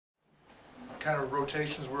kind of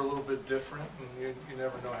rotations were a little bit different, and you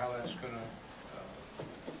never know how that's going to,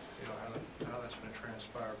 you know, how that's going to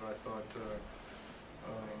transpire. But I thought, you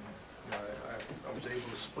know, I was able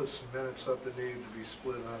to split some minutes up that needed to be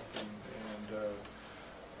split up, and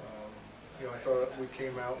you know, I thought we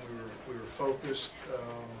came out and we were focused,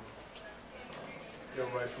 you know,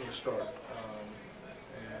 right from the start.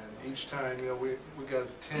 And each time, you know, we got a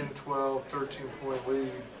 10, 12, 13-point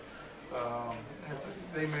lead. If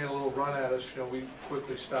they made a little run at us, you know, we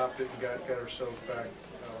quickly stopped it and got ourselves back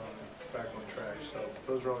on track. So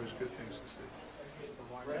those are always good things to see.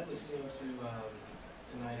 Bradley seemed to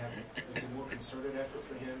tonight have was a more concerted effort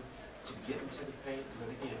for him to get into the paint, because I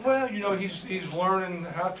think he had. Well, you know, he's learning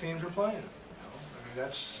how teams are playing. You know, I mean,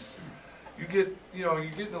 that's you get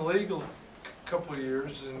in the league a couple of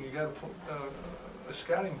years and you got to put a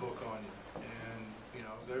scouting book on you, and you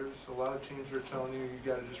know, there's a lot of teams that are telling you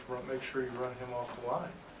got to just make sure you run him off the line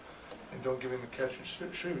and don't give him a catch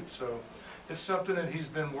and shoot. So it's something that he's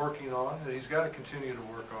been working on, that he's got to continue to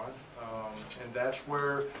work on, and that's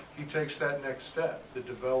where he takes that next step, the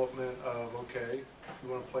development of, okay, if you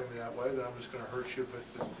want to play me that way, then I'm just going to hurt you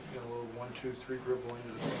with this, you know, little 1, 2, 3 dribble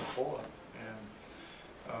into the pull-up. And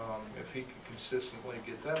if he can consistently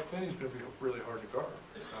get that, then he's going to be really hard to guard.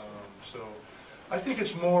 So I think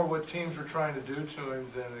it's more what teams are trying to do to him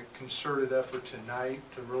than a concerted effort tonight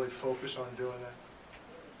to really focus on doing that.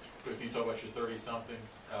 But if you talk about your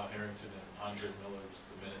 30-somethings, Al Harrington and Andre Miller, just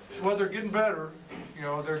the minutes they... Well, they're getting better. You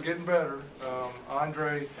know, they're getting better.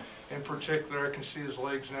 Andre, in particular, I can see his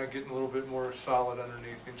legs now getting a little bit more solid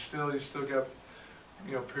underneath him. He's still got,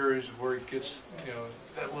 you know, periods where he gets, you know,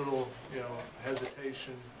 that little, you know,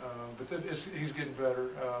 hesitation. But he's getting better.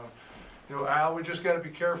 You know, Al, we just got to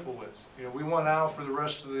be careful with. You know, we want Al for the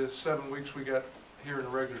rest of the 7 weeks we got here in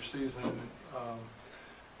the regular season.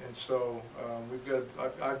 And so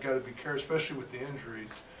I've got to be careful, especially with the injuries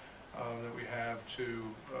that we have, to,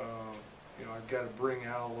 you know, I've got to bring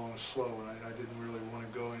Al along slow, and I didn't really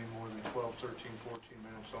want to go any more than 12, 13, 14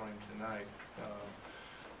 minutes on him tonight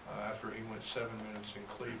after he went 7 minutes in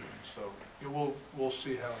Cleveland. So you know, we'll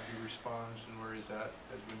see how he responds and where he's at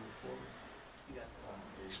as we move forward.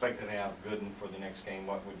 You expected to have Gooden for the next game.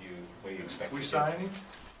 What do you expect? We sign him?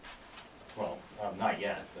 Well, not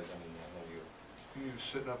yet, but I mean, I know you. You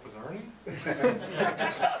sitting up with Ernie?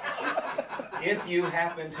 If you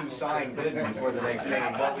happen to sign Gooden for the next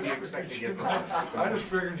game, what would you expect to get from him? I just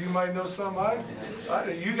figured you might know something.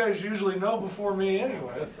 You guys usually know before me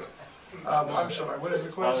anyway. I'm sorry, what is the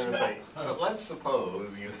question? So let's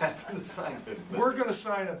suppose you happen to sign Gooden. We're going to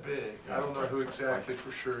sign a big. I don't know who exactly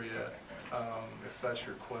for sure yet, if that's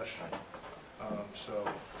your question. So,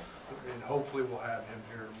 and hopefully we'll have him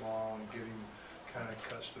here tomorrow and get him kind of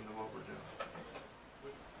accustomed to what we're doing.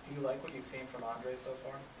 Do you like what you've seen from Andre so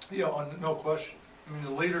far? Yeah, no question. I mean,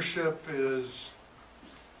 the leadership is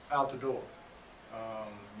out the door.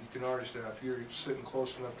 You can already say if you're sitting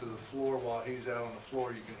close enough to the floor while he's out on the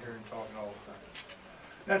floor, you can hear him talking all the time.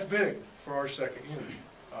 That's big for our second unit,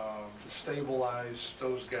 to stabilize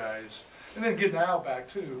those guys. And then getting Al back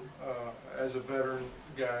too, as a veteran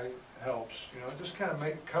guy, helps. You know, just kind of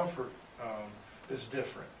make comfort is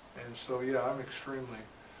different. And so, yeah, I'm extremely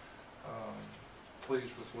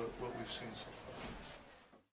pleased with what we've seen so far.